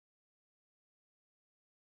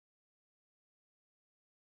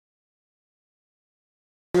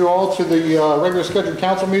you all to the regular scheduled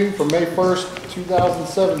council meeting for May 1st,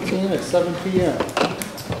 2017 at 7 p.m.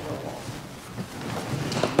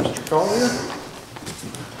 Mr. Collier?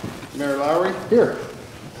 Mayor Lowry? Here.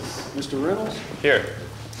 Mr. Reynolds? Here.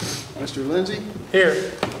 Mr. Lindsay? Here.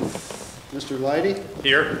 Mr. Leidy?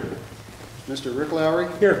 Here. Mr. Rick Lowry?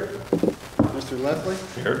 Here. Mr. Leffley?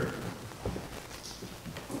 Here.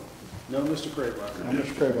 No, Mr. Craybacher. I'm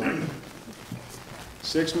Mr. Craybaugh.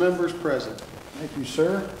 6 members present. Thank you,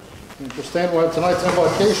 sir. And for stand, we'll have tonight's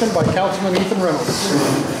invocation by Councilman Ethan Reynolds.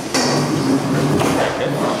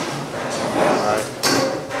 All right.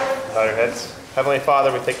 Bow your heads. Heavenly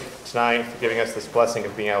Father, we thank you tonight for giving us this blessing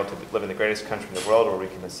of being able to live in the greatest country in the world where we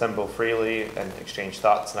can assemble freely and exchange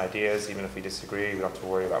thoughts and ideas. Even if we disagree, we don't have to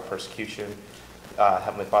worry about persecution.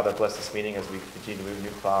 Heavenly Father, bless this meeting as we continue to move New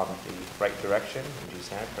in the right direction. In Jesus'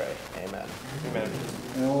 name I pray. Amen. Amen.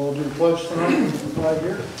 And we'll do the pledge tonight. Flag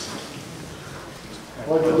here.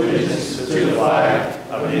 Pledge allegiance to the flag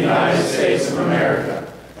of the United States of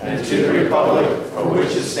America and to the republic for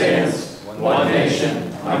which it stands, one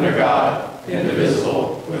nation, under God,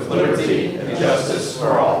 indivisible, with liberty and justice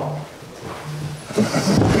for all.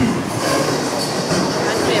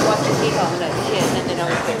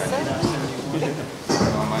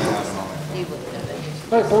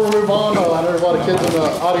 All right, before we move on, I know there's a lot of kids in the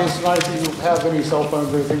audience tonight. If you have any cell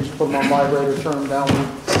phones or anything, just put them on vibrate or turn them down.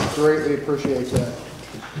 We greatly appreciate that.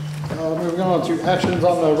 Moving on to actions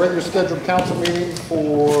on the regular scheduled council meeting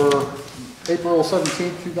for April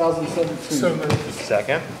 17th, 2017. So moved.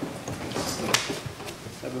 Second.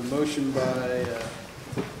 I have a motion by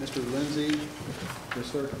Mr. Lindsay. Yes,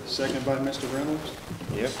 sir. Second by Mr. Reynolds.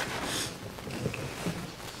 Yep.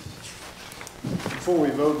 Before we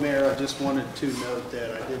vote, Mayor, I just wanted to note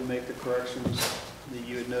that I did make the corrections that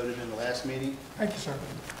you had noted in the last meeting. Thank you, sir.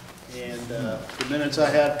 And the minutes I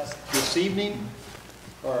had this evening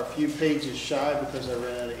are a few pages shy because I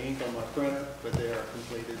ran out of ink on my printer, but they are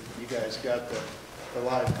completed. You guys got the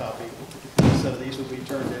live copy. So these will be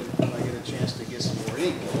turned in when I get a chance to get some more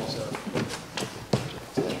ink. So.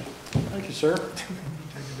 Thank you, sir.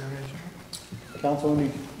 Council,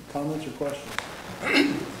 any comments or questions?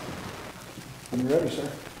 When you're ready, sir.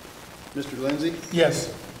 Mr. Lindsay?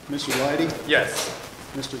 Yes. Mr. Leidy? Yes.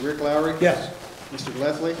 Mr. Rick Lowry? Yes. Mr.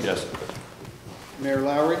 Leffley? Yes. Mayor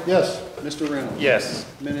Lowry? Yes. Mr. Reynolds? Yes.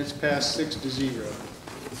 Minutes passed 6-0.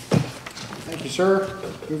 Thank you, sir.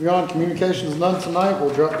 Moving on, communications none tonight.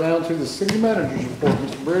 We'll drop down to the city manager's report.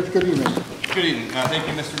 Mr. Bridge, good evening. Good evening. Thank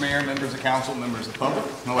you, Mr. Mayor, members of council, members of the public.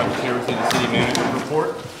 I'd like to share with you the city manager's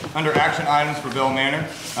report. Under action items for Bell Manor,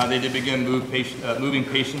 they did begin moving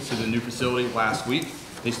patients to the new facility last week.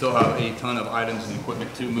 They still have a ton of items and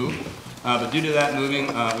equipment to move. But due to that moving,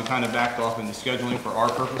 we kind of backed off into scheduling for our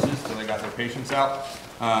purposes until they got their patients out.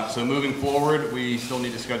 So moving forward, we still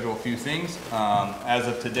need to schedule a few things. As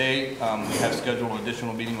of today, we have scheduled an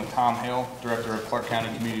additional meeting with Tom Hale, Director of Clark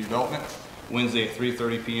County Community Development, Wednesday at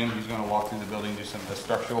 3:30 p.m. He's going to walk through the building, do some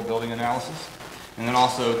structural building analysis. And then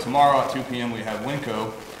also tomorrow at 2 p.m. we have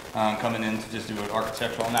Winco coming in to just do an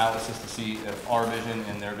architectural analysis to see if our vision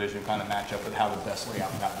and their vision kind of match up with how to best lay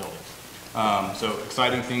out that building. So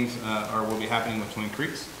exciting things will be happening with Twin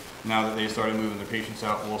Creeks. Now that they started moving their patients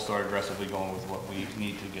out, we'll start aggressively going with what we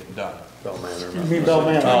need to get done. Bell Manor. You mean Bell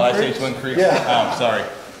Manor? Oh, I say Twin Creeks? Yeah. Sorry.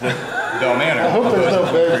 Bell Manor. I hope there's no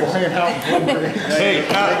beds laying out in Twin Creeks. Hey,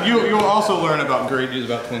 you'll also learn about great news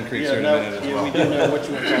about Twin Creeks here in a minute as well. We do know what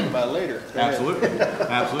you want to talk about later. Absolutely,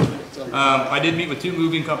 absolutely. I did meet with 2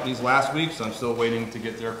 moving companies last week, so I'm still waiting to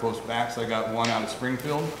get their quotes back. So I got one out of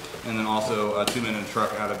Springfield, and then also 2 men in a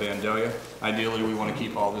truck out of Vandalia. Ideally, we want to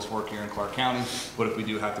keep all this work here in Clark County, but if we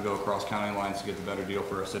do have to go across county lines to get the better deal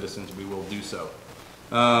for our citizens, we will do so.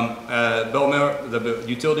 Bell Manor, the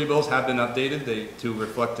utility bills have been updated to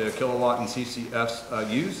reflect the kilowatt and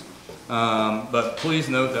CCF's use. But please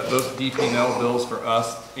note that both DP&L bills for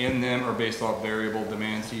us and them are based off variable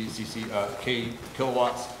demand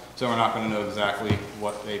kilowatts, so we're not going to know exactly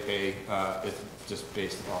what they pay. It's just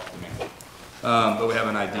based off demand. But we have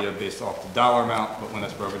an idea based off the dollar amount, but when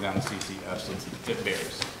that's broken down to CCFs, it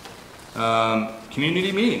varies.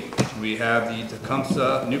 Community meeting. We have the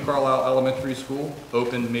Tecumseh New Carlisle Elementary School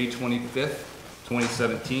opened May 25th,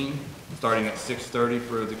 2017, starting at 6:30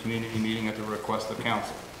 for the community meeting at the request of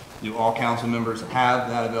council. Do all council members have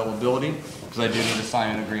that availability? Because I do need to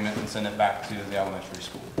sign an agreement and send it back to the elementary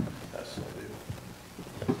school. Yes,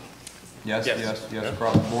 I do. Yes, Yes. yes, yes, Yep.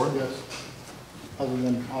 across the board? Yes. Other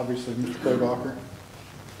than, obviously, Mr. Craybacher.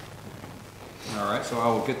 All right, so I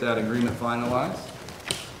will get that agreement finalized.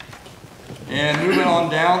 And moving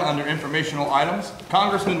on down under informational items,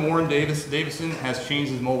 Congressman Warren Davison has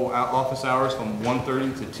changed his mobile office hours from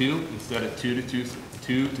 1:30 to 2 instead of 2 to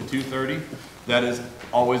 2:30. That is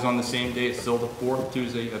always on the same day. It's still the fourth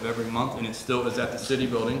Tuesday of every month, and it still is at the city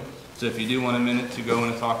building. So if you do want a minute to go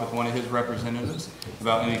in and talk with one of his representatives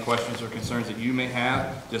about any questions or concerns that you may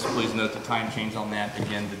have, just please note the time change on that.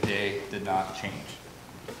 Again, the day did not change.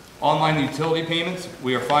 Online utility payments,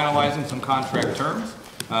 we are finalizing some contract terms.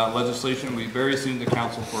 Legislation will be very soon to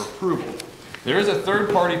council for approval. There is a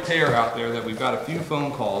third-party payer out there that we've got a few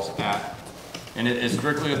phone calls at, and it is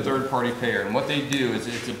strictly a third-party payer. And what they do is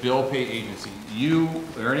it's a bill pay agency. You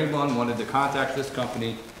or anyone wanted to contact this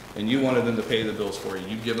company and you wanted them to pay the bills for you.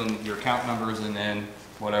 You give them your account numbers and then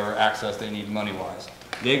whatever access they need money-wise.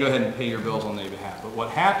 They go ahead and pay your bills on their behalf. But what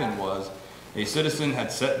happened was a citizen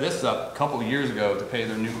had set this up a couple of years ago to pay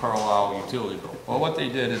their New Carlisle utility bill. Well, what they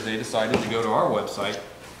did is they decided to go to our website,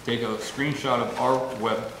 take a screenshot of our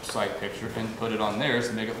website picture and put it on theirs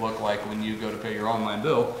to make it look like when you go to pay your online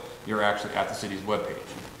bill, you're actually at the city's webpage.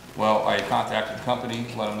 Well, I contacted the company,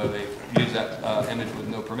 let them know they used that image with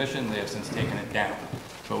no permission. They have since taken it down.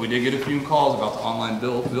 But we did get a few calls about the online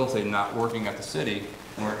bill say not working at the city,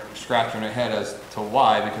 and we're scratching our head as to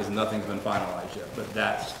why, because nothing's been finalized yet. But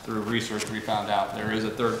that's through research we found out there is a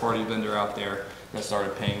third-party vendor out there that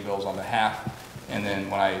started paying bills on behalf. And then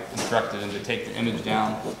when I instructed them to take the image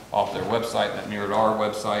down off their website that mirrored our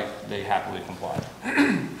website, they happily complied.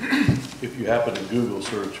 If you happen to Google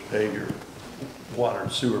search, pay your water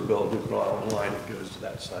and sewer bill, New Carlisle online, it goes to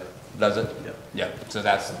that site. Does it? Yep. Yep. So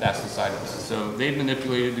that's the side of it. So they've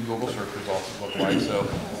manipulated the Google search results, it looks like.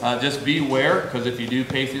 So just be aware, because if you do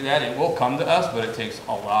pay through that, it will come to us, but it takes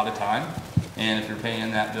a lot of time. And if you're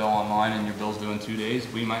paying that bill online and your bill's due in 2 days,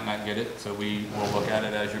 we might not get it. So we will look at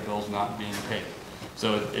it as your bill's not being paid.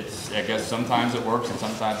 So it's, I guess sometimes it works and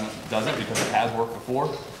sometimes it doesn't, because it has worked before.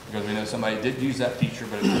 Because we know somebody did use that feature,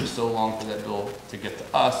 but it took so long for that bill to get to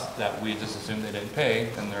us that we just assumed they didn't pay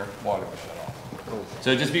and their water was shut off.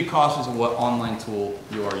 So just be cautious of what online tool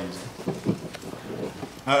you are using.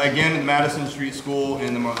 Again, Madison Street School,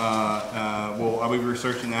 and I'll be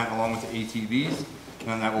researching that along with the ATVs,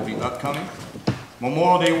 and that will be upcoming.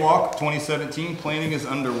 Memorial Day Walk 2017, planning is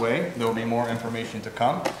underway. There will be more information to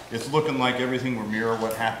come. It's looking like everything will mirror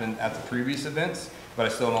what happened at the previous events, but I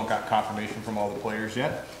still don't got confirmation from all the players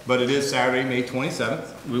yet. But it is Saturday, May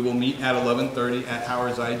 27th. We will meet at 11:30 at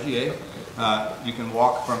Howard's IGA. You can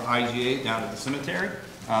walk from IGA down to the cemetery.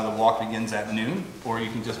 The walk begins at noon, or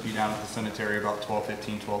you can just be down at the cemetery about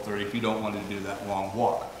 12:15, 12:30 if you don't want to do that long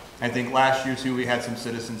walk. I think last year too, we had some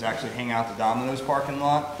citizens actually hang out the Domino's parking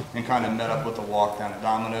lot and kind of met up with the walk down at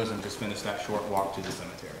Domino's and just finished that short walk to the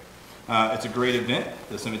cemetery. It's a great event.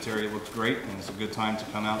 The cemetery looks great, and it's a good time to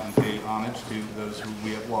come out and pay homage to those who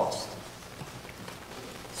we have lost.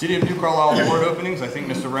 City of New Carlisle board openings. I think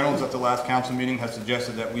Mr. Reynolds at the last council meeting has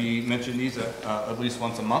suggested that we mention these at least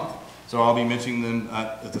once a month. So I'll be mentioning them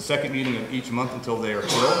at the second meeting of each month until they are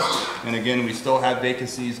filled. And again, we still have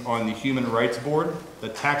vacancies on the Human Rights Board, the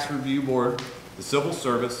Tax Review Board, the Civil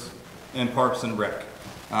Service, and Parks and Rec.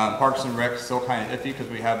 Parks and Rec is still kind of iffy because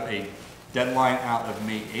we have a deadline out of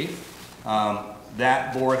May 8th.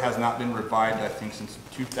 That board has not been revived, I think, since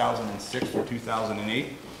 2006 or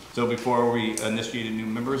 2008. So before we initiated new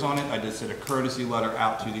members on it, I just sent a courtesy letter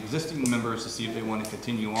out to the existing members to see if they want to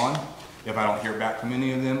continue on. If I don't hear back from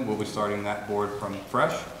any of them, we'll be starting that board from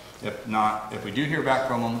fresh. If not, if we do hear back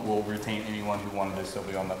from them, we'll retain anyone who wanted to still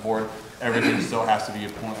be on that board. Everything still has to be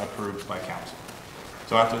approved by council.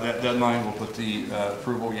 So after that deadline, we'll put the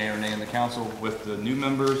approval, yea or nay, in the council with the new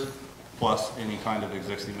members, plus any kind of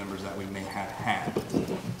existing members that we may have had.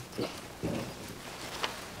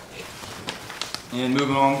 And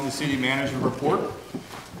moving on to the city manager report.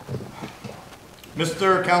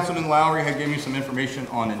 Mr. Councilman Lowry had given me some information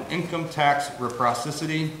on an income tax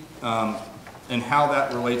reciprocity and how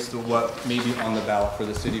that relates to what may be on the ballot for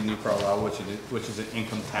the city of New Carlisle, which is an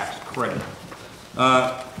income tax credit.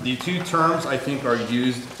 The two terms I think are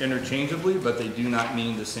used interchangeably, but they do not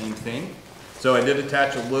mean the same thing. So I did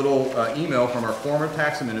attach a little email from our former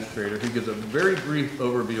tax administrator who gives a very brief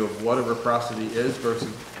overview of what a reciprocity is versus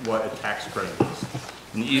what a tax credit is.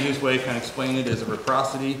 And the easiest way to kind of explain it is a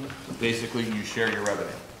reciprocity, basically you share your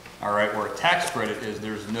revenue. All right, where a tax credit is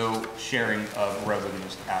there's no sharing of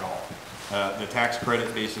revenues at all. The tax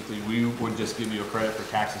credit, basically, we would just give you a credit for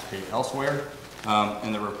taxes paid elsewhere.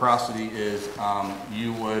 And the reciprocity is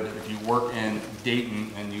you would, if you work in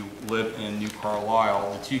Dayton and you live in New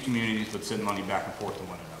Carlisle, the two communities would send money back and forth to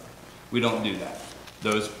one another. We don't do that.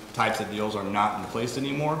 Those types of deals are not in place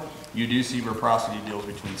anymore. you do see reciprocity deals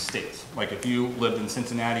between states. Like if you lived in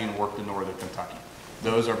Cincinnati and worked in northern Kentucky,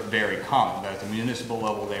 those are very common. But at the municipal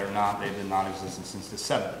level, they've been non-existent since the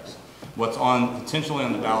 70s. What's potentially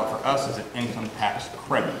on the ballot for us is an income tax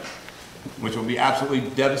credit, which will be absolutely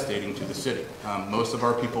devastating to the city. Most of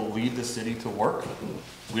our people leave the city to work.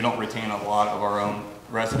 We don't retain a lot of our own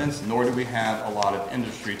residents, nor do we have a lot of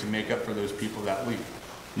industry to make up for those people that leave.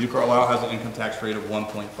 New Carlisle has an income tax rate of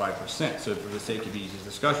 1.5%. So for the sake of easy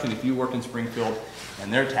discussion, if you work in Springfield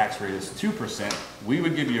and their tax rate is 2%, we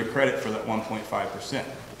would give you a credit for that 1.5%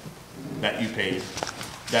 that you paid.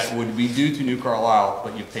 That would be due to New Carlisle,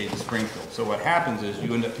 but you paid to Springfield. So what happens is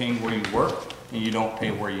you end up paying where you work and you don't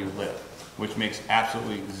pay where you live, which makes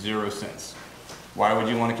absolutely 0 sense. Why would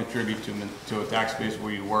you want to contribute to a tax base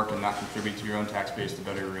where you work and not contribute to your own tax base to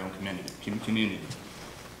better your own community?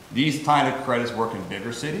 These kind of credits work in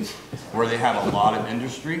bigger cities where they have a lot of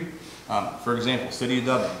industry. For example, City of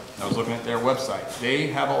Dublin, I was looking at their website. They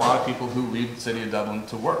have a lot of people who leave the City of Dublin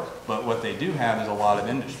to work, but what they do have is a lot of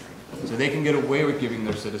industry. So they can get away with giving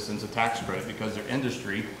their citizens a tax credit because their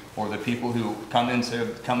industry or the people who come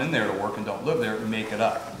in there to work and don't live there make it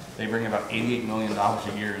up. They bring about $88 million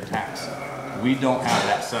a year in tax. We don't have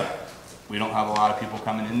that setup. We don't have a lot of people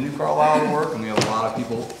coming in New Carlisle to work, and we have a lot of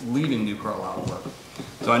people leaving New Carlisle to work.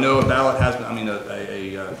 So I know a ballot has been,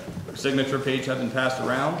 a signature page has been passed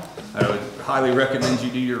around. I would highly recommend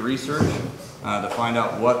you do your research to find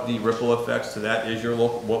out what the ripple effects to that is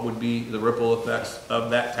what would be the ripple effects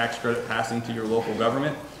of that tax credit passing to your local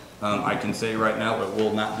government. I can say right now it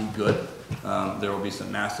will not be good. There will be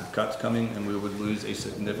some massive cuts coming and we would lose a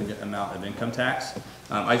significant amount of income tax.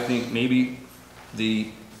 I think maybe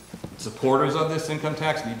the supporters of this income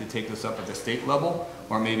tax need to take this up at the state level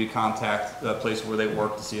or maybe contact the place where they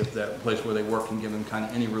work to see if that place where they work can give them kind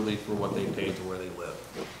of any relief for what they pay to where they live.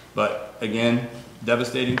 But again,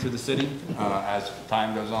 devastating to the city. As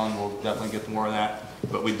time goes on, we'll definitely get more of that.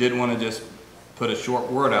 But we did want to just put a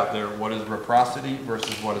short word out there. What is reciprocity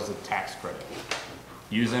versus what is a tax credit?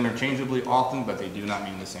 Used interchangeably often, but they do not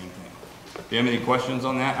mean the same thing. If you have any questions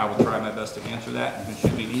on that, I will try my best to answer that. You can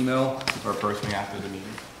shoot me an email or approach me after the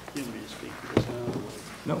meeting. You want me to speak to this now?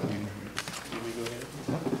 No. You want me to go ahead?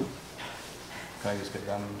 Can I just get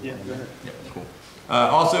done? Yeah, go ahead. Yeah, cool.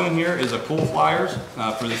 Also in here is a pool flyers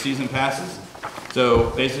for the season passes. So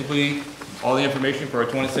basically, all the information for our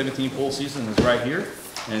 2017 pool season is right here,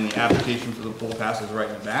 and the application for the pool pass is right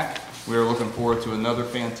in the back. We are looking forward to another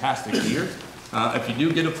fantastic year. If you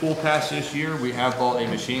do get a pool pass this year, we have bought a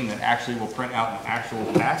machine that actually will print out an actual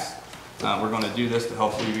pass. We're going to do this to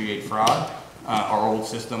help alleviate fraud. Our old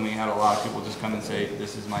system, we had a lot of people just come and say,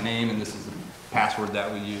 this is my name and this is the password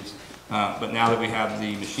that we use. But now that we have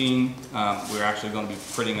the machine, we're actually going to be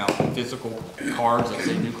printing out physical cards that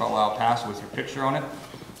say New Carlisle Pass with your picture on it.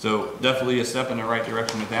 So definitely a step in the right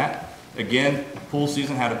direction with that. Again, pool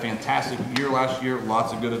season had a fantastic year last year,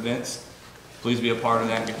 lots of good events. Please be a part of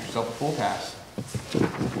that and get yourself a pool pass.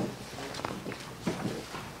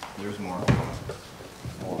 There's more.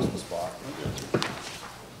 Lost the spot.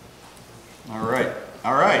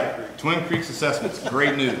 All right. Twin Creeks assessments,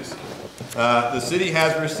 great news. The city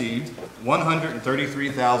has received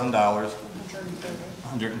 $133,000.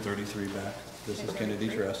 133 back. This is Kennedy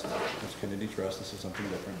Trust. This is Kennedy Trust. This is something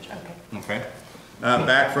different. Okay.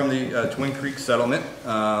 Back from the Twin Creeks settlement.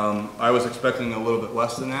 I was expecting a little bit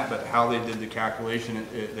less than that, but how they did the calculation,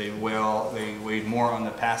 they weighed more on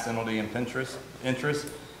the past penalty and interest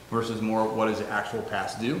versus more what is the actual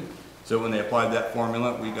past due. So when they applied that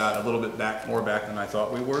formula, we got a little bit more back than I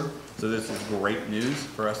thought we would. So this is great news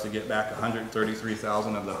for us to get back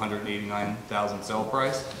 $133,000 of the $189,000 sale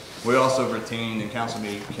price. We also retained, and council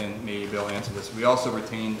may be able to answer this, we also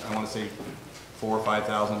retained, I want to say $4,000 or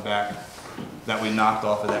 $5,000 back that we knocked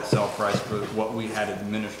off of that sale price for what we had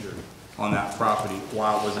administered on that property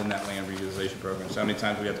while it was in that land reutilization program. So how many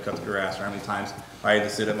times we had to cut the grass, or how many times I had to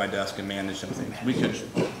sit at my desk and manage some things. We could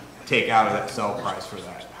take out of that sale price for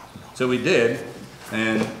that. So we did,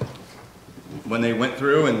 and when they went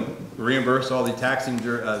through and reimbursed all the taxing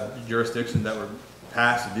jurisdictions that were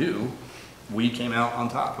past due, we came out on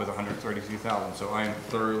top with $132,000. So I am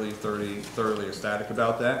thoroughly ecstatic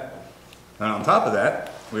about that. And on top of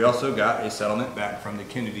that, we also got a settlement back from the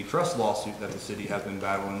Kennedy Trust lawsuit that the city has been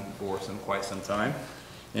battling for quite some time.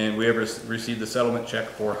 And we have received a settlement check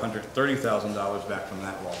for $130,000 back from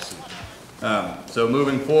that lawsuit. So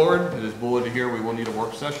moving forward, it is bulleted here, we will need a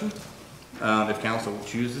work session, if council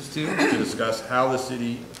chooses to discuss how the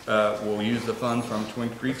city will use the funds from Twin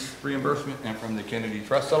Creeks reimbursement and from the Kennedy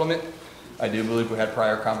Trust settlement. I do believe we had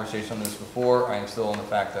prior conversation on this before. I am still on the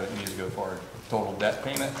fact that it needs to go for a total debt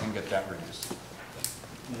payment and get that reduced.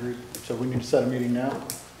 Agreed. So we need to set a meeting now?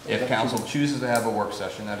 If council chooses to have a work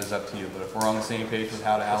session, that is up to you, but if we're on the same page with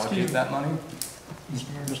how to allocate that money,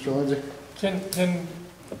 Mr. Lindsay?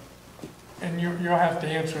 And you'll have to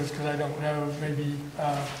answer this because I don't know, maybe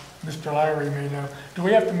Mr. Lowry may know. Do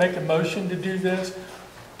we have to make a motion to do this,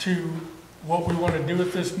 to what we want to do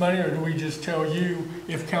with this money, or do we just tell you,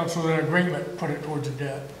 if council's in agreement, put it towards the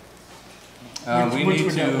debt?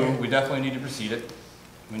 we definitely need to proceed it.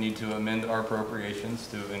 We need to amend our appropriations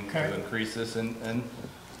to Okay. increase this, and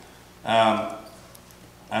I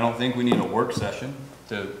don't think we need a work session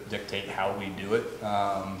to dictate how we do it.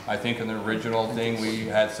 I think in the original thing, we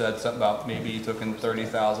had said something about maybe taking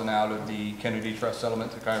 30,000 out of the Kennedy Trust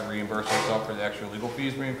settlement to kind of reimburse ourselves for the extra legal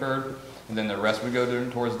fees we incurred, and then the rest would go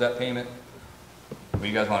towards debt payment. Well,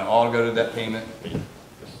 you guys want it all to go to debt payment?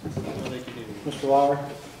 Mr. Lowry?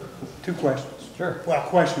 Two questions. Sure. Well,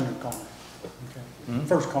 question and comment. Okay.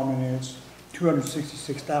 First comment is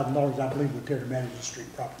 $266,000, I believe, would tear the Madison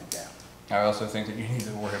Street property down. I also think that you need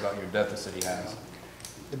to worry about your debt the city has.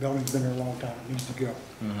 The building's been there a long time, it needs to go.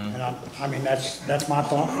 And I mean, that's my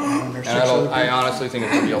thought. And there's And six other I people. honestly think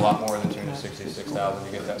it's gonna be a lot more than 266,000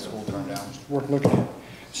 to get that school turned down. Worth looking at.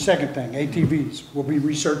 Second thing, ATVs. We'll be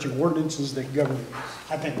researching ordinances that govern them.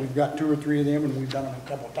 I think we've got 2 or 3 of them, and we've done them a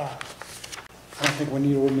couple of times. I don't think we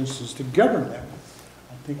need ordinances to govern them.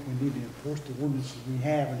 I think we need to enforce the ordinances we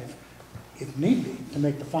have, and if need be, to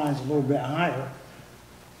make the fines a little bit higher,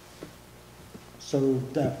 so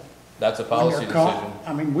that That's a when policy they're caught- decision.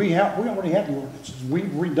 I mean, we already have the ordinances. We've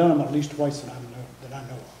redone them at least twice that I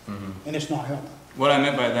know of, and it's not helping. What I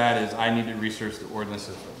meant by that is I need to research the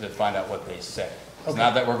ordinances to find out what they say. It's Okay.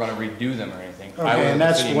 not that we're gonna redo them or anything. I Okay, was and the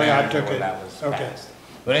that's city the way I manager took when it. that was Okay. passed.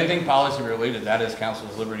 But anything policy related, that is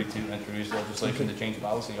council's liberty to introduce legislation to change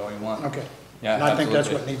policy all you want. Okay. Yeah, And I think that's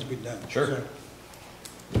absolutely. what needs to be done. Sure.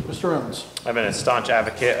 So, Mr. Evans? I've been a staunch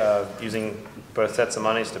advocate of using both sets of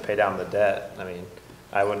monies to pay down the debt. I mean,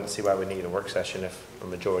 I wouldn't see why we need a work session if the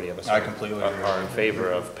majority of us I completely agree. are in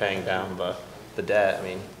favor of paying down the debt. I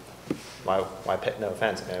mean, why pay, no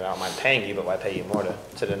offense, I don't mind paying you, but why pay you more to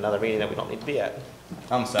sit at another meeting that we don't need to be at?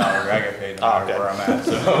 I'm salary, I get paid no Oh, matter okay. where I'm at,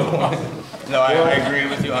 so. No, I agree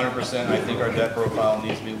with you 100%. I think our debt profile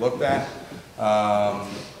needs to be looked at.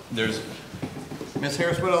 Ms.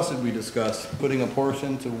 Harris, what else did we discuss? Putting a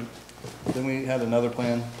portion to, then we had another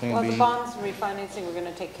plan B? Well, the bonds refinancing, we're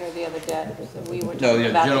gonna take care of the other debt. So we were No, talking yeah,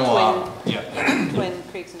 about general op, the yeah. Twin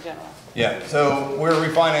Creeks in general. Yeah, so we're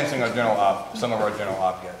refinancing our general op, some of our general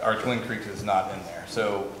op yet. Our Twin Creeks is not in there,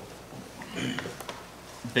 so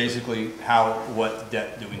basically, what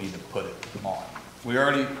debt do we need to put it on? We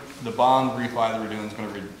already, the bond refi that we're doing is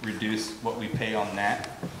gonna reduce what we pay on that.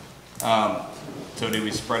 So do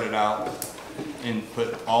we spread it out and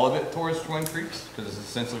put all of it towards Twin Creeks? Because it's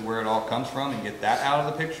essentially where it all comes from, and get that out of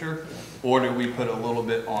the picture? Or do we put a little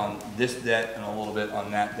bit on this debt and a little bit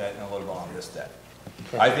on that debt and a little bit on this debt?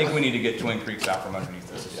 I think we need to get Twin Creeks out from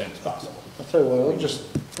underneath this as soon as possible. I'll tell you what,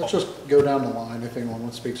 let's just go down the line if anyone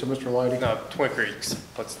wants to speak. So, Mr. Leidy? No, Twin Creeks,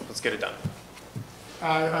 let's get it done.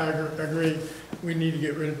 I agree. We need to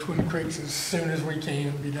get rid of Twin Creeks as soon as we can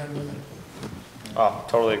and be done with it. Oh,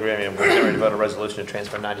 totally agree. I mean, we're getting ready to vote a resolution to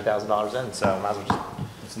transfer $90,000 in, so might as well just,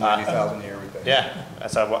 It's 90,000 a year we pay. yeah.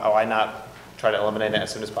 So why not try to eliminate it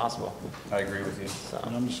as soon as possible? I agree with you. So.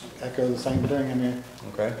 And I'm just echo the same thing. I mean,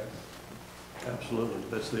 Okay. Absolutely,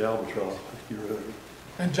 that's the albatross. Get rid of it.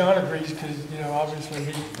 And John agrees because, obviously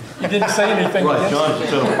he didn't say anything Right, against it.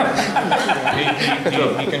 John's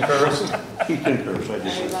a He concurs. he concurs, I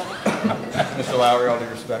just. Mr. Lowry, all due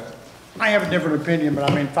respect. I have a different opinion, but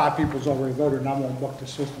I mean, 5 people's already voted, and I won't buck the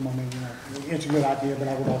system. I mean, it's a good idea, but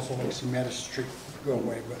I would also like to see Madison Street go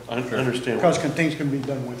away, but. I understand. Because things can be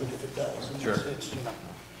done with it if it does. And Sure.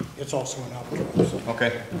 It's also an albatross.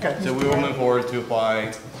 Okay. Okay. So we will move forward to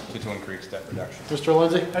apply to Twin Creeks debt reduction. Mr.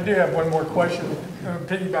 Lindsay? I do have one more question,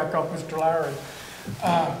 piggyback off Mr. Lowry.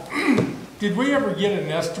 Did we ever get an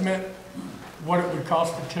estimate what it would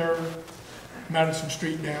cost to tear Madison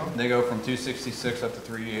Street down? They go from 266 up to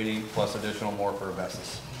 380 plus additional more for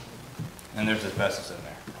asbestos. And there's asbestos in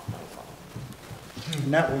there.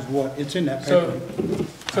 And that was what, it's in that So, paper.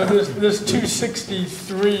 so this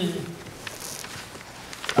 263,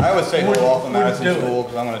 I would say hold off on Wouldn't Madison do it. School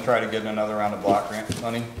because I'm going to try to get another round of block grant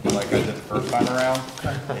money like I did the first time around.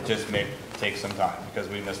 It just may take some time because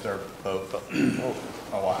we missed our boat for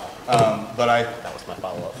a while. But That was my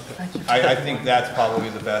follow-up. I think that's probably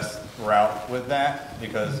the best route with that,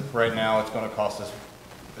 because right now it's gonna cost us,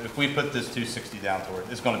 if we put this 260 down toward,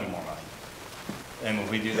 it's gonna be more money. And if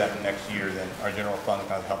we do that next year, then our general fund is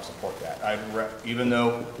gonna help support that. Even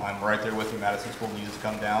though I'm right there with you, Madison School needs to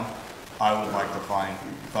come down, I would like to find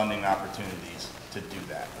funding opportunities to do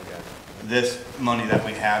that. This money that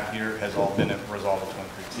we have here has all been a result of Twin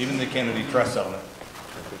Creeks. Even the Kennedy Trust settlement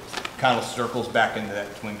kind of circles back into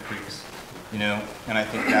that Twin Creeks, you know, and I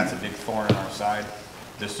think that's a big thorn in our side.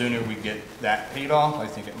 The sooner we get that paid off, I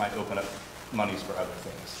think it might open up monies for other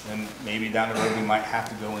things. And maybe down the road, we might have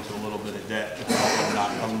to go into a little bit of debt, if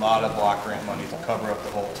not a lot of block grant money to cover up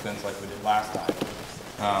the whole expense like we did last time.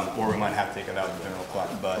 Or we might have to take it out of the general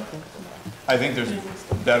fund. But I think there's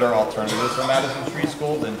better alternatives for Madison Street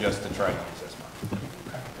School than just to try to use this money.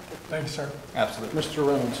 Thank you, sir. Absolutely. Mr.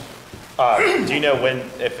 Reynolds. Do you know when,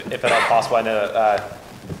 if at all possible, I know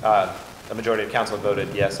a majority of council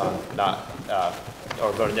voted yes on not,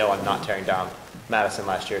 or voted no on not tearing down Madison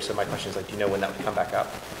last year. So my question is, like, do you know when that would come back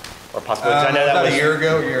up? Or possibly, 'cause I know that was a year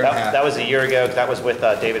ago, year and a half. That was a year ago. That was with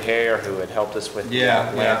David Harrier, who had helped us with Yeah,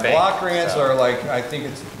 land bank. block grants So- are like, I think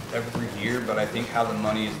it's every year, but I think how the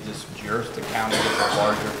money is dispersed, the county gets a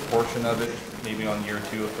larger portion of it, maybe on year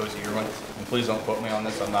two if it goes to year one. And please don't quote me on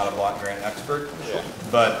this, I'm not a block grant expert. Yeah.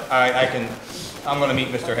 But I'm gonna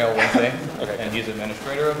meet Mr. Hale Wednesday, Okay. and he's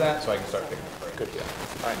administrator of that, so I can start picking up. Good deal.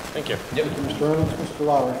 All right, thank you. Yep. Mr. Reynolds, Mr.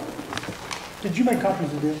 Lowry. Did you make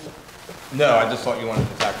copies of this? No, I just thought you wanted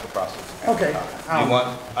the tax process. Okay. You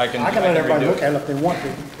want, I can I can let everybody redo look it. at it if they want to,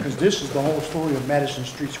 because this is the whole story of Madison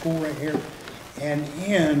Street School right here. And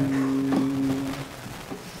in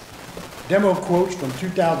demo quotes from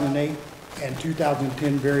 2008 and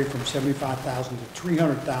 2010 vary from 75,000 to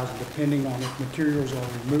 300,000, depending on if materials are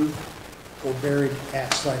removed or buried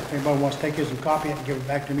at site. If anybody wants to take this and copy it and give it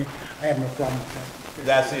back to me, I have no problem with that.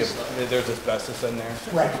 There's asbestos in there.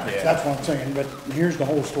 Right, Yeah. that's what I'm saying, but here's the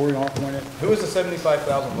whole story on it. Who was the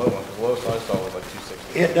 75,000 low one? Because the lowest I saw was like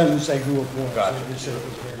 260. It doesn't say who it was. Gotcha. It just said it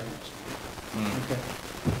was there. Okay.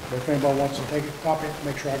 But if anybody wants to take a copy,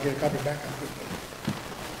 make sure I get a copy back.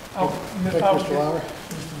 I'll- Thank you, I'll Mr. get- Lowry.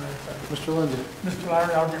 Mr. Mayor, sorry. Mr. Lindsay. Mr.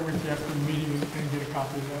 Lowry, I'll get with you after the meeting and get a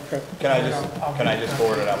copy of that. Okay. Can I just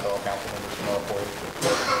forward it out to all council members tomorrow for you?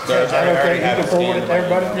 Is that okay? You can forward it to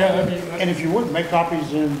everybody? Yeah, that'd be, And if you would, make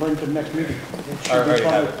copies and bring to the next meeting. It I should be already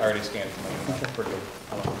have fine. it, I already scanned it. Pretty good.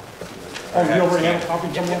 Oh, you already have a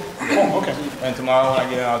copy somewhere? Oh, okay. And tomorrow when I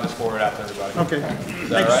get it, I'll just forward it out to everybody. Okay. Is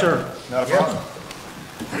that Thank you, right? sir. Not a problem.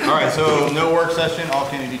 All right, so no work session, all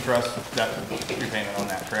Kennedy Trust, that's your payment on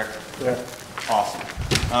that, correct? Yeah. Awesome.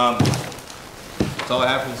 That's all I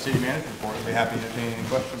have for the city manager report. I'll be happy to entertain any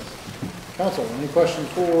questions. Council, any questions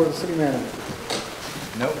for the city manager?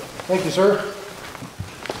 Nope. Thank you, sir.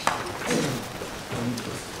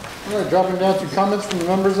 All right, dropping down to comments from the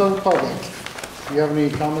members of the public. If you have any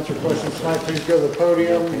comments or questions tonight, please go to the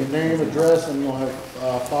podium, your name, address, and you'll have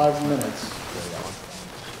 5 minutes.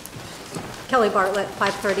 Kelly Bartlett,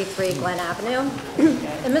 533 Glen Avenue.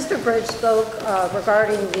 And Mr. Bridge spoke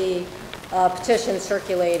regarding the petition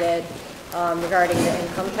circulated regarding the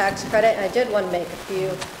income tax credit, and I did want to make a few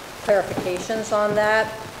clarifications on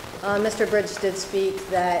that. Mr. Bridge did speak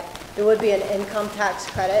that there would be an income tax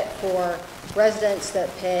credit for residents that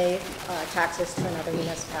pay taxes to another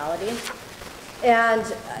municipality. And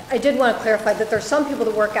I did want to clarify that there's some people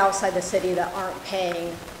that work outside the city that aren't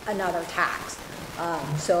paying another tax.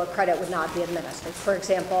 So a credit would not be administered. For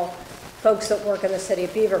example, folks that work in the city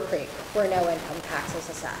of Beaver Creek, where no income tax is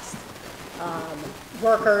assessed.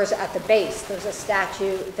 Workers at the base, there's a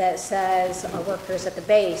statute that says workers at the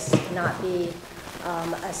base cannot be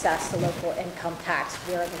assessed the local income tax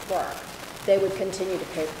where they work. They would continue to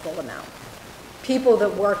pay the full amount. People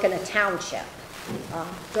that work in a township,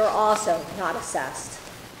 they're also not assessed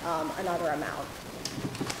another amount.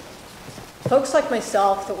 Folks like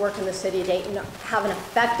myself that work in the city of Dayton have an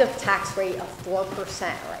effective tax rate of 4%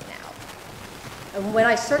 right now. And when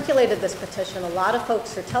I circulated this petition, a lot of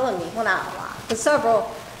folks are telling me, well, not a lot, but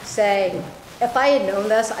several say, if I had known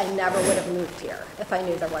this, I never would have moved here if I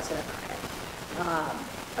knew there wasn't a credit.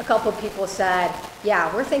 A couple of people said,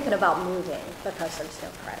 yeah, we're thinking about moving because there's no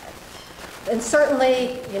credit. And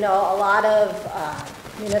certainly, you know, a lot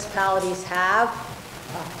of municipalities have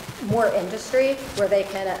more industry where they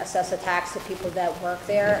can assess a tax to people that work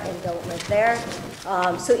there and don't live there.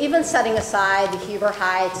 So even setting aside the Heber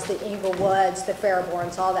Heights, the Inglewoods, the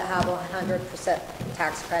Fairborns, all that have 100%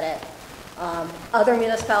 tax credit. Other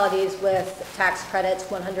municipalities with tax credits,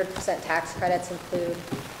 100% tax credits include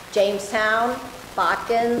Jamestown,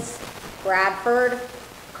 Botkins, Bradford,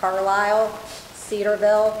 Carlisle,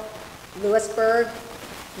 Cedarville, Lewisburg,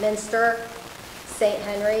 Minster, St.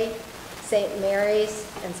 Henry, St.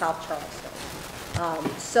 Mary's, and South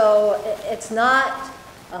Charleston. So it's not,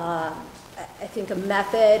 I think, a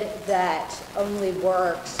method that only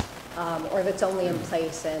works or if it's only in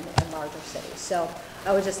place in larger cities. So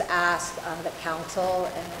I would just ask that council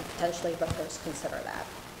and potentially voters consider that.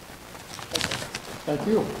 Thank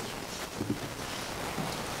you.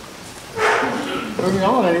 Moving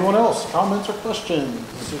on, anyone else? Comments or questions?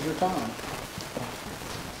 This is your time.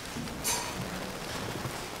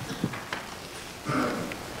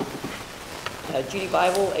 Judy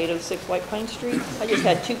Bible, 806 White Pine Street. I just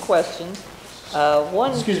had two questions.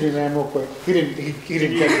 One. Excuse me, ma'am, real quick. He didn't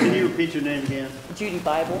Can you repeat your name again? Judy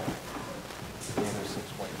Bible. 806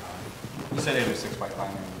 White Pine. You said 806 White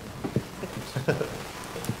Pine.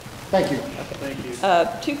 Thank you. Thank you.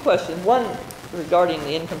 Two questions. One regarding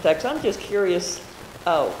the income tax. I'm just curious,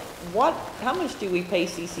 how much do we pay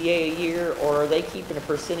CCA a year, or are they keeping a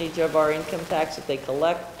percentage of our income tax that they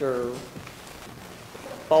collect, or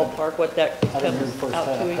ballpark what that I didn't hear the comes first out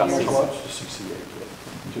half. to a How much year? was? 68,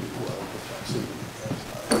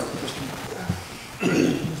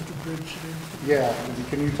 Mr. Bridge, Yeah,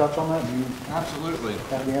 can you touch on that? Do you Absolutely.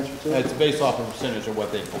 have the answer to it? It's based off of a percentage of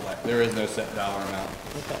what they collect. There is no set dollar amount.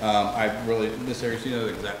 Ms. Harris, you know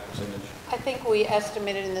the exact percentage? I think we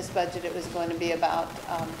estimated in this budget it was going to be about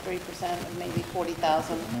 3% of maybe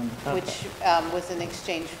 40,000, which was in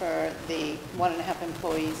exchange for the 1.5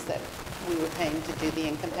 employees that we were paying to do the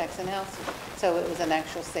income tax in-house. So it was an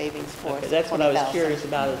actual savings for us. Okay, that's what I was 20,000. curious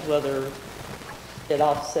about, is whether it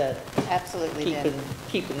offset Absolutely did.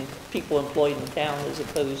 keeping people employed in town as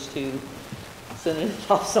opposed to sending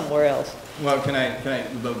it off somewhere else. Well,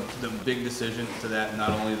 the big decision to that,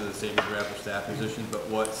 not only the savings rep or staff positions, but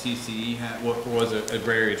what CCE had, what was a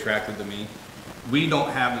very attractive to me. We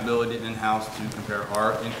don't have the ability in-house to compare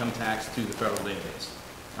our income tax to the federal database.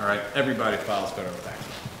 All right, everybody files federal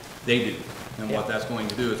taxes. They do. And what that's going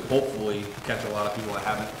to do is hopefully catch a lot of people that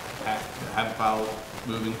haven't filed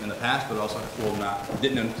moving in the past, but also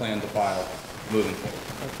didn't plan to file moving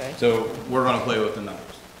forward. Okay. So we're going to play with the numbers.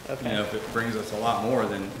 Okay. You know, if it brings us a lot more,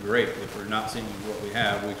 then great. If we're not seeing what we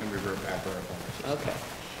have, we can revert back to our plans. Okay.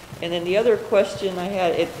 And then the other question I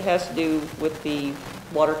had, it has to do with the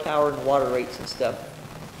water tower and the water rates and stuff.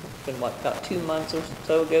 Been about 2 months or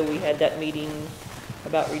so ago, we had that meeting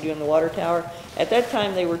about redoing the water tower. At that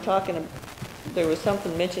time, they were talking, there was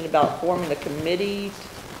something mentioned about forming a committee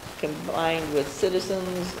combined with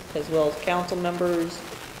citizens as well as council members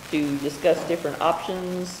to discuss different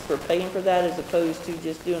options for paying for that, as opposed to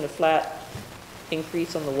just doing a flat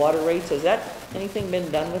increase on the water rates. Has anything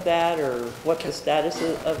been done with that, or what the status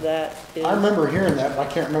of that is? I remember hearing that, but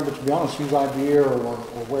I can't remember, to be honest, whose idea or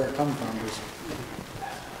where it come from.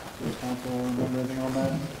 Does council remember anything on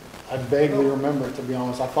that? I vaguely remember it, to be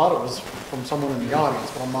honest. I thought it was from someone in the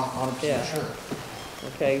audience, but I'm not 100% sure.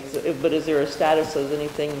 Okay, so, but is there a status? Has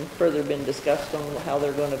anything further been discussed on how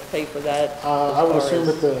they're going to pay for that? I would assume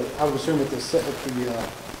at the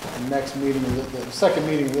next meeting, the second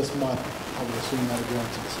meeting of this month, I would assume that'll go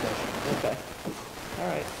into discussion. Okay, all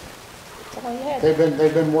right. That's all you had.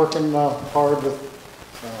 They've been working hard with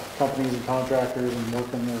companies and contractors and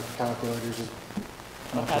working their calculators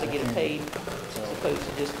On how to get it paid, as opposed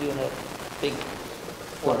to just doing a big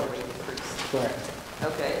water rate increase. Correct.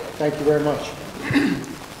 Okay. Thank you very much.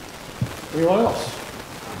 Anyone else?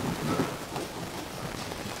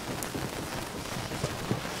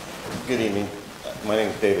 Good evening. My name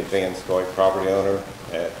is David Van Scoy, property owner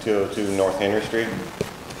at 202 North Henry Street.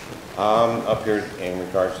 I'm up here in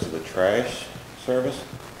regards to the trash service.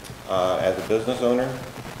 As a business owner,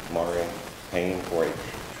 I'm already paying for a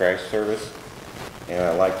trash service, and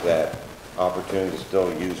I like that opportunity to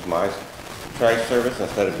still use my trash service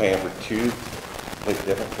instead of paying for two completely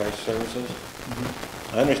different trash services.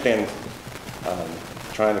 I understand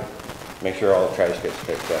trying to make sure all the trash gets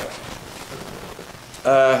picked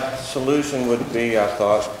up. Solution would be, I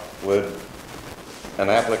thought, an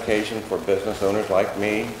application for business owners like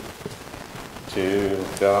me to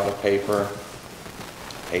fill out a paper,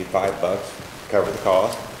 pay $5, cover the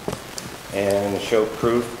cost, and show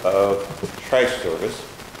proof of trash service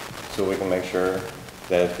so we can make sure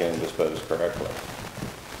that it's getting disposed correctly.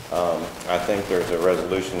 I think there's a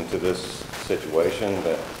resolution to this situation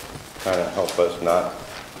that kind of help us not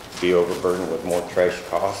be overburdened with more trash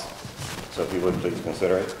costs. So if you would please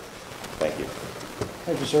consider it. Thank you.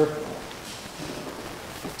 Thank you, sir.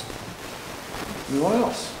 Anyone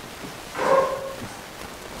else?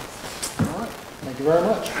 All right. Thank you very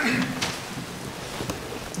much.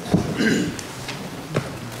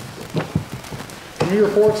 Committee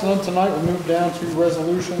reports, none tonight. We'll move down to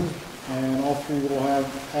resolutions, and all three will have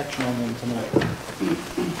action on them tonight.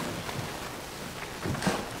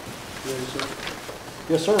 Ready, sir?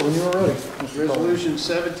 Yes, sir, when you are ready. Mr. Cullen. Resolution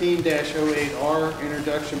 17-08R,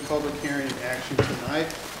 introduction, public hearing, and action tonight.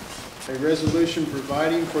 A resolution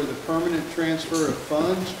providing for the permanent transfer of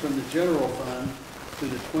funds from the general fund to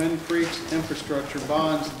the Twin Creeks Infrastructure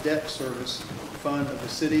Bonds Debt Service Fund of the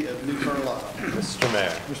City of New Carlisle. Mr. Mayor.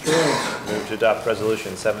 Mr. Rhodes. Move to adopt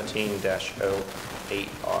Resolution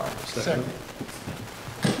 17-08R. Second.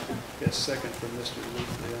 Yes, second from Mr.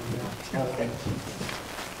 Leafly on that.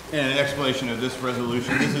 And an explanation of this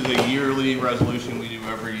resolution, this is a yearly resolution we do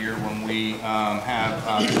every year when we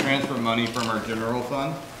have to transfer money from our general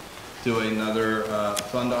fund to another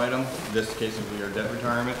fund item. In this case, if we are debt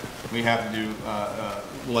retirement, we have to do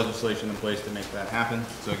legislation in place to make that happen.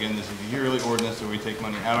 So again, this is a yearly ordinance, so we take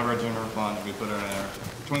money out of our general fund and we put it in our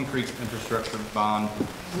Twin Creeks Infrastructure Bond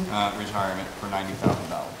retirement for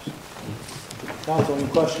 $90,000. Council, any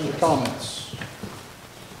questions or comments?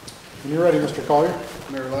 When you're ready, Mr. Collier.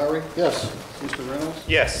 Mayor Lowry, Yes. Mr. Reynolds,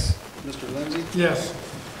 Yes. Mr. Lindsay, Yes.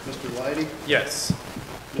 Mr. Leidy, Yes.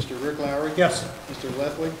 Mr. Rick Lowry. Yes. Mr.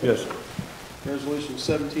 Leffley. Yes. Resolution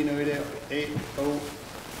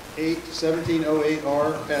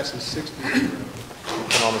 1708R passes 6-0.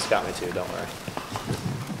 It almost got me too, don't worry.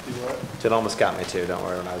 Do what? It almost got me too, don't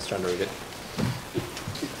worry, when I was trying to read it.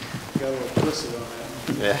 Got a little twisted on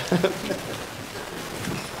that. Yeah.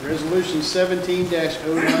 Resolution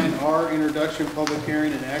 17-09R, introduction, public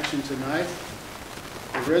hearing, and action tonight.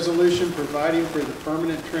 A resolution providing for the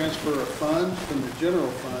permanent transfer of funds from the general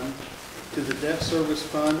fund to the debt service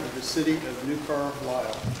fund of the City of New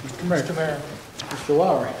Carlisle. Mr. Mayor. Mr.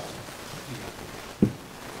 Lowry.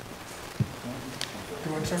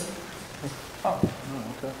 You want to, sir? Oh,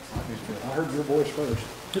 okay. I heard your voice first.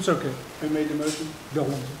 It's okay. Who made the motion? Bill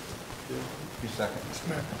Lindsay. You second. Mr.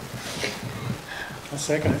 Mayor. I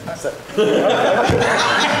second it.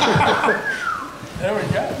 There we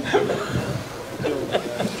go.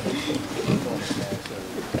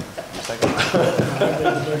 I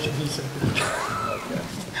made the motion, he seconded.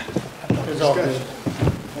 It's all good.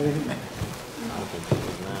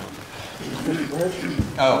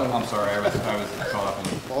 Oh, I'm sorry, I was caught up in.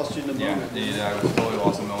 Lost you in the Yeah, moment. I was totally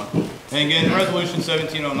lost in the moment. And again, Resolution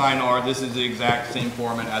 1709R, this is the exact same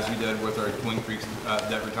format as we did with our Twin Creeks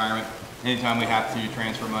debt retirement. Anytime we have to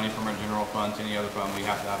transfer money from our general fund to any other fund, we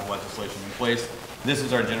have to have legislation in place. This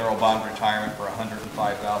is our general bond retirement for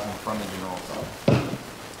 $105,000 from the general fund.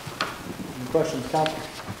 Any questions, council?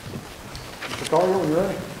 Mr. Collier, when you're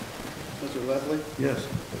ready. Mr. Leffley, Yes.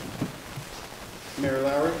 Mayor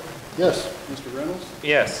Lowry, Yes. Mr. Reynolds,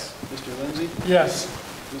 Yes. Mr. Lindsay, Yes.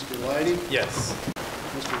 Mr. Leidy, Yes.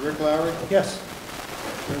 Mr. Rick Lowry. Yes.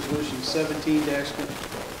 Resolution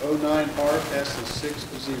 17-09R passes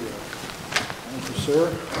 6-0. Thank you, sir.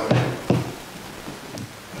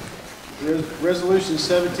 Resolution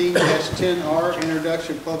 17-10R,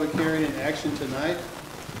 introduction, public hearing, and action tonight.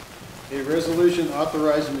 A resolution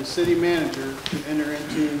authorizing the city manager to enter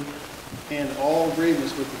into and all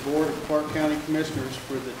agreements with the Board of Clark County Commissioners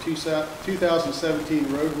for the 2017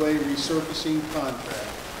 roadway resurfacing contract.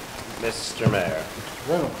 Mr. Mayor. Mr.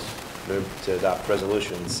 Reynolds. Move to adopt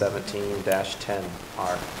Resolution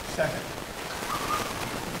 17-10R. Second.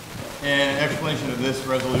 And explanation of this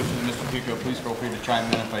resolution, Mr. Pico, please feel free to chime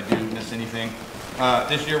in if I do miss anything.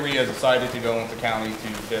 This year we have decided to go with the county to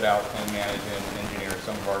bid out and manage and engineer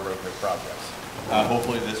some of our roadway projects.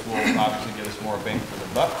 Hopefully this will obviously get us more bang for the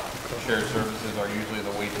buck. Shared services are usually the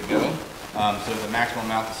way to go. So the maximum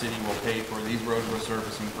amount the city will pay for these road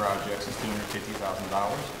resurfacing projects is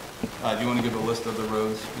 $250,000. Do you want to give a list of the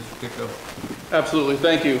roads, Mr. Pico? Absolutely,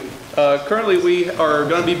 thank you. Currently, we are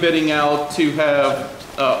going to be bidding out to have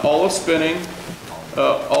Olive Spinning,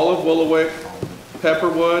 Olive Willowick,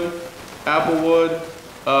 Pepperwood, Applewood,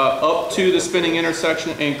 up to the Spinning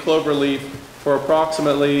intersection in Cloverleaf for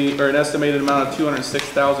approximately, or an estimated amount of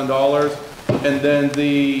 $206,000. And then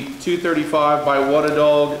the 235 by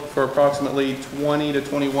Watadog for approximately $20,000 to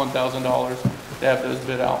 $21,000 to have those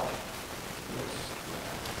bid out.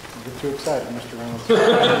 Don't get too excited, Mr. Reynolds.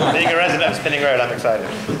 Being a resident of Spinning Road, I'm excited.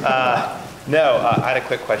 I had a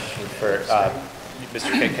quick question for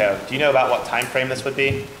Mr. Pitko. Do you know about what time frame this would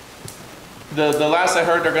be? The last I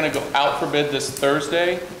heard, they're going to go out for bid this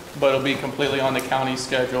Thursday, but it'll be completely on the county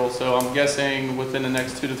schedule. So I'm guessing within the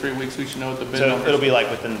next 2 to 3 weeks, we should know what the bid numbers. So it'll be like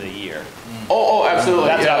within the year? Oh, absolutely.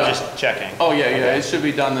 That's yeah. what I was just checking. Oh, yeah, Okay. It should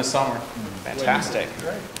be done this summer. Fantastic.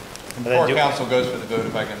 Before council goes for the vote,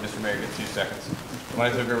 if I can, Mr. Mayor, get 2 seconds. When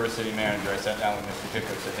I took over as city manager, I sat down with Mr. Kicko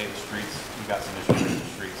and said, hey, the streets, we got some issues with the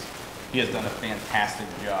streets. He has done a fantastic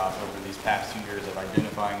job over these past 2 years of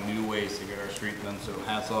identifying new ways to get our streets done, so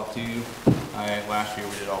hats off to you. Last year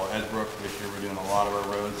we did all of Esbrook, this year we're doing a lot of our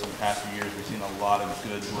roads. In the past few years we've seen a lot of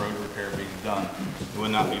good road repair being done. It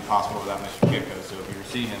would not be possible without Mr. Kicko, so if you ever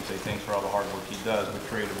see him, say thanks for all the hard work he does with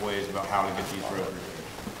creative ways about how to get these roads repaired.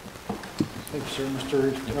 Thank you,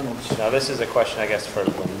 sir. Mr. Reynolds. Now, this is a question, I guess, for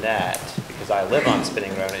Lynette, because I live on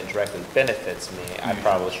Spinning Road and it directly benefits me. I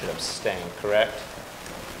probably should abstain, correct?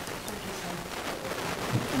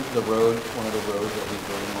 The road, one of the roads that he's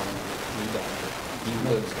voting on, redone. He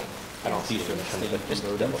lives, I don't see it, but just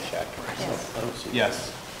double check. Yes. I don't see.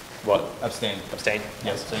 Yes, What? abstain. Abstain?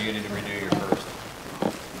 Yes, so you need to redo your first.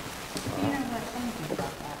 You know what, let me think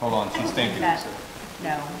about that. Hold on, I she's don't think thinking. that-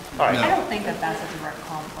 No. All right. I don't think that that's a direct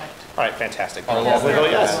conflict. All right, fantastic. Our Yeah, law- we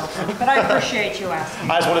vote yes. But I appreciate you asking.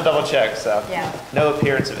 I just want to double check, so. Yeah. No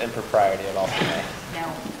appearance of impropriety at all for me. No.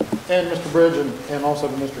 And Mr. Bridge, and also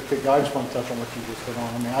to Mr. Kick, I just want to touch on what you just hit on.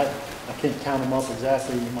 I mean, I can't count them up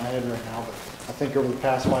exactly in my head right now, but I think over the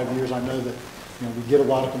past 5 years, I know that, you know, we get a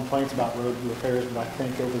lot of complaints about road repairs, but I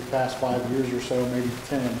think over the past 5 years or so, maybe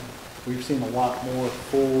 10, we've seen a lot more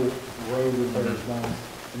full road repairs done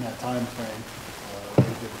in that time frame.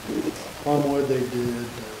 They did Plumwood, they did,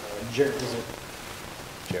 is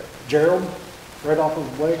it Gerald, right off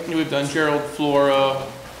of the lake? we've done Gerald, Flora,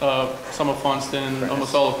 some of Funston,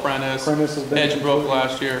 almost all of Prentice, Prentice has been Edgebrook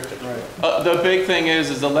last year. Right. The big thing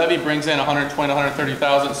is the levy brings in 120,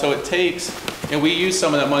 130,000, so it takes, and we use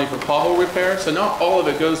some of that money for pothole repair, so not all of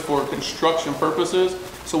it goes for construction purposes,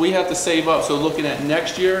 so we have to save up. So looking at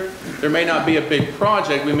next year, there may not be a big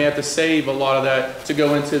project, we may have to save a lot of that to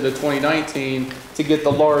go into the 2019 to get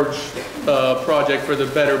the large project for the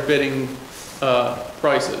better bidding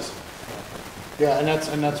prices. Yeah, and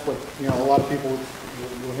that's what, you know, a lot of people,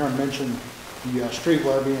 you'll hear them mention the street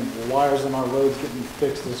levy and the wires in our roads getting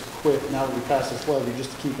fixed as quick now that we pass this levy,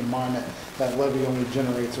 just to keep in mind that that levy only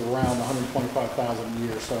generates around $125,000 a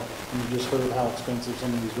year. So you just heard how expensive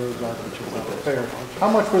some of these roads are to repair. How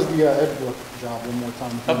much was the Edgebrook job one more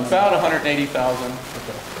time? About 180,000.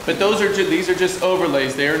 Okay. But these are just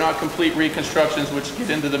overlays. They are not complete reconstructions, which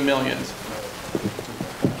get into the millions.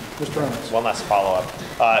 Mr. Reynolds. One last follow-up.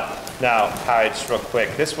 Now, Howard, just real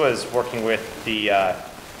quick, this was working with the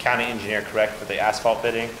county engineer, correct, for the asphalt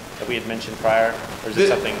bidding that we had mentioned prior? Or is it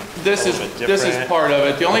something a little bit different? This is part of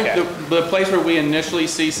it. The only, Okay. the place where we initially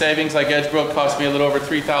see savings, like Edgebrook, cost me a little over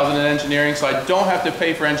 3,000 in engineering, so I don't have to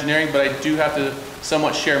pay for engineering, but I do have to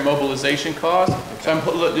somewhat share mobilization costs. So I'm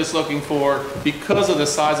just looking for, because of the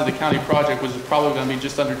size of the county project, which is probably going to be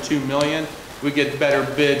just under 2 million, we get better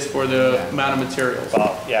bids for the amount of materials.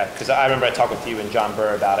 Well, yeah, because I remember I talked with you and John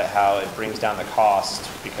Burr about it, how it brings down the cost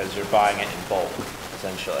because you're buying it in bulk,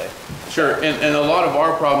 essentially. Sure, and a lot of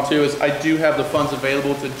our problem too is I do have the funds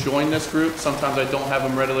available to join this group. Sometimes I don't have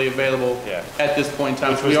them readily available Yeah. at this point in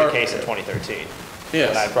time. Which was the case in 2013. Yes.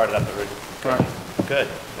 And I brought it up originally. Right. Good,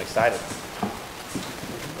 I'm excited.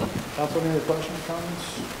 Council, any other questions, comments?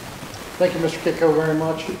 Thank you, Mr. Kitco, very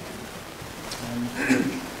much. Mr.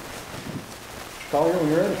 Collier, when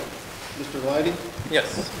you're ready. Mr. Leidy?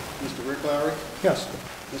 Yes. Mr. Rick Lowry? Yes.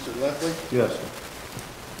 Mr. Leffley? Yes.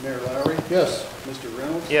 Mayor Lowry? Yes. Mr.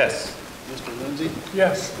 Reynolds? Yes. Mr. Lindsay?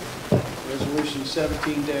 Yes. Resolution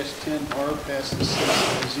 17-10R passes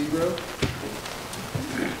 6-0.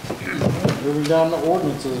 Moving down to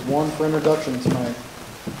ordinances, one for introduction tonight.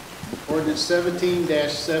 Ordinance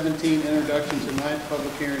 17-17, introduction tonight,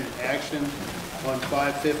 public hearing and action on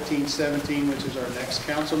 5/15/17, which is our next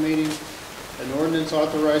council meeting. An ordinance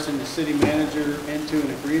authorizing the city manager into an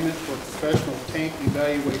agreement for professional tank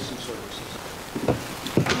evaluation services.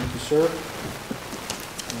 Thank you, sir.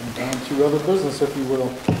 And down to other business, if you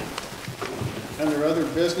will. Under other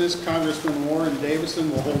business, Congressman Warren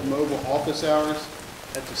Davison will hold mobile office hours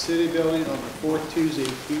at the city building on the fourth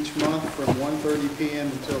Tuesday each month from 1:30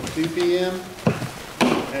 p.m. until 2 p.m.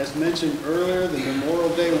 As mentioned earlier, the Memorial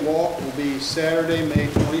Day walk will be Saturday, May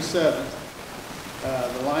 27th.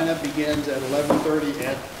 The lineup begins at 11:30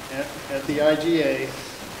 at the IGA.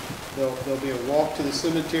 There'll be a walk to the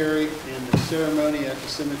cemetery, and the ceremony at the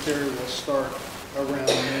cemetery will start around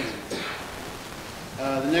noon.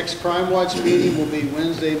 The next Crime Watch meeting will be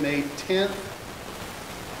Wednesday, May 10th,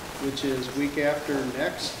 which is week after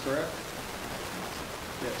next, correct?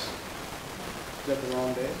 Yes. Is that the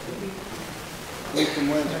wrong day? Week from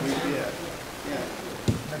Wednesday, yeah.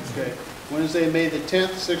 Okay. Wednesday, May the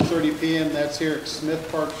 10th, 6:30 p.m. That's here at Smith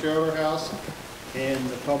Park Shelter House, and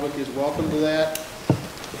the public is welcome to that.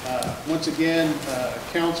 Once again,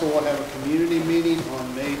 council will have a community meeting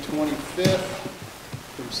on May 25th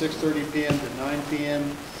 6:30 PM to 9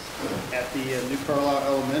 PM at the New Carlisle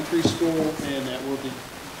Elementary School, and that will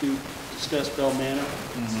discuss Bell Manor,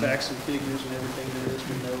 facts and figures and everything there is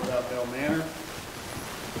to know about Bell Manor.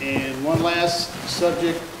 And one last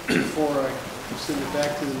subject before I send it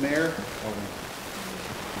back to the mayor.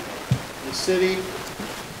 The city,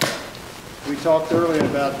 we talked earlier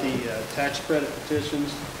about the tax credit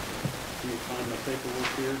petitions. Let me find my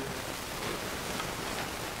paperwork here.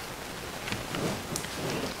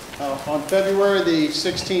 On February the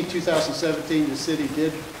 16th, 2017, the city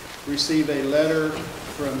did receive a letter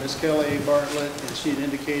from Ms. Kelly A. Bartlett, and she had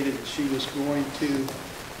indicated that she was going to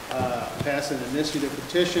pass an initiative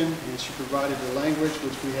petition, and she provided the language,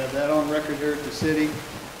 which we have that on record here at the city.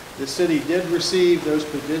 The city did receive those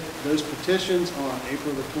petitions on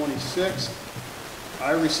April the 26th.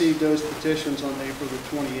 I received those petitions on April the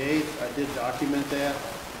 28th. I did document that,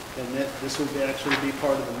 and that this will actually be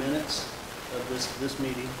part of the minutes of this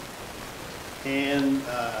meeting. And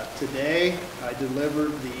today, I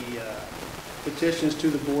delivered the petitions to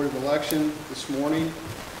the Board of Election this morning,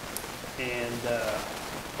 and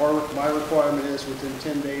my requirement is within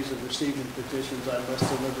 10 days of receiving petitions, I must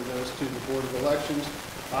deliver those to the Board of Elections.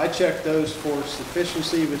 I check those for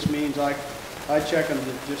sufficiency, which means I check them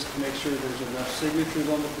just to make sure there's enough signatures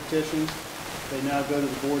on the petitions. They now go to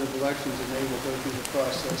the Board of Elections, and they will go through the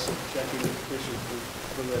process of checking the petition for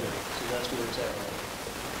validity. So that's where it's at.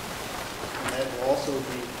 And that will also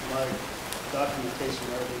be my documentation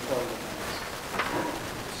that will be part of the minutes.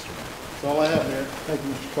 That's all I have, Mayor. Thank you,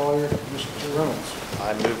 Mr. Collier. Mr. Reynolds.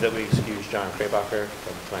 I move that we excuse John Kraybacher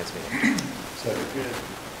from tonight's meeting. Second. Good.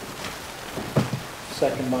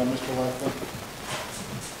 Second by Mr. Leffler.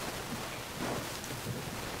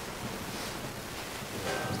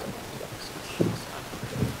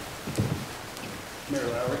 Mayor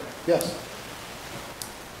Lowry? Yes.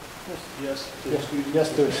 Yes. Yes,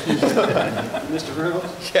 yes, to excuse. Mr.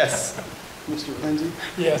 Reynolds? Yes. Mr. Lindsay?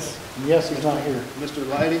 Yes. Yes, he's not here. Mr.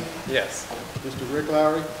 Leidy? Yes. Mr. Rick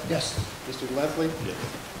Lowry? Yes. Mr. Leffley? Yes.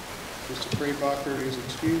 Mr. Kraybacher is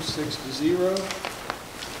excused, 6-0.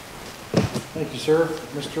 Thank you, sir.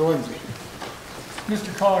 Mr. Lindsay.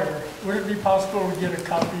 Mr. Collier, would it be possible to get a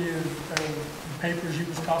copy of the papers you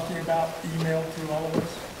was talking about emailed to all of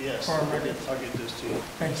us? Yes, For our I'll record? get those to you.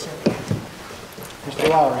 Thanks, sir. Mr.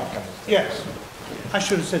 Lowry. Yes. I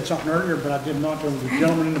should have said something earlier, but I did not. There was a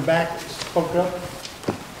gentleman in the back that spoke up.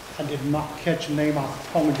 I did not catch the name. I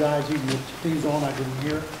apologize, even with things on, I didn't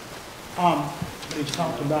hear. He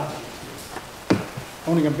talked about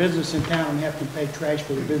owning a business in town and having to pay trash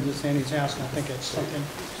for the business and his house, and I think that's something.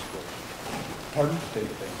 Pardon?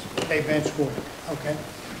 Dave Van Scoy. Okay.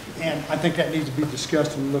 And I think that needs to be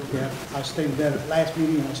discussed and looked at. I stated that at last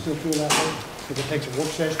meeting, and I still feel that way. If it takes a work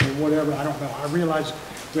session or whatever, I don't know. I realize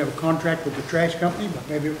we have a contract with the trash company, but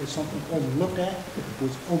maybe it was something overlooked at. It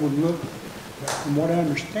was overlooked. But from what I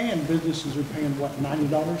understand, businesses are paying, what,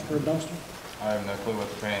 $90 for a dumpster? I have no clue what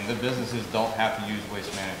they're paying. The businesses don't have to use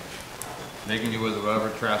Waste Management. They can use whatever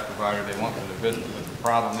trash provider they want for their business, but the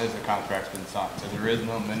problem is the contract's been signed. So there is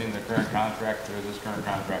no amending the current contract, or this current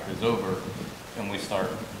contract is over, and we start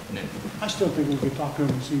new. I still think we could talk to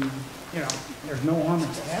them and see, there's no harm in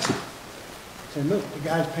asking. Say, look, the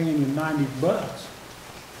guy's paying you $90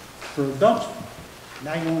 for a dumpster.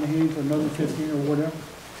 Now you want to hit him for another 15 or whatever.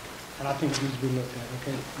 And I think it needs to be looked at,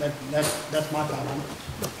 okay? That's my thought on it.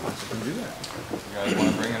 Do that. If you guys want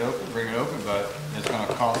to bring it open, but it's going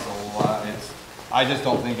to cost a lot. I just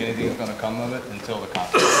don't think anything's going to come of it until the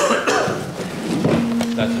contract.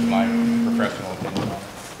 That's just my professional opinion on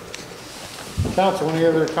it. Council, any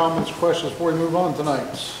other comments, questions before we move on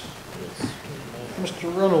tonight?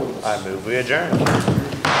 Mr. Reynolds. I move we adjourn.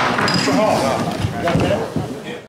 Mr. Hall. You got that?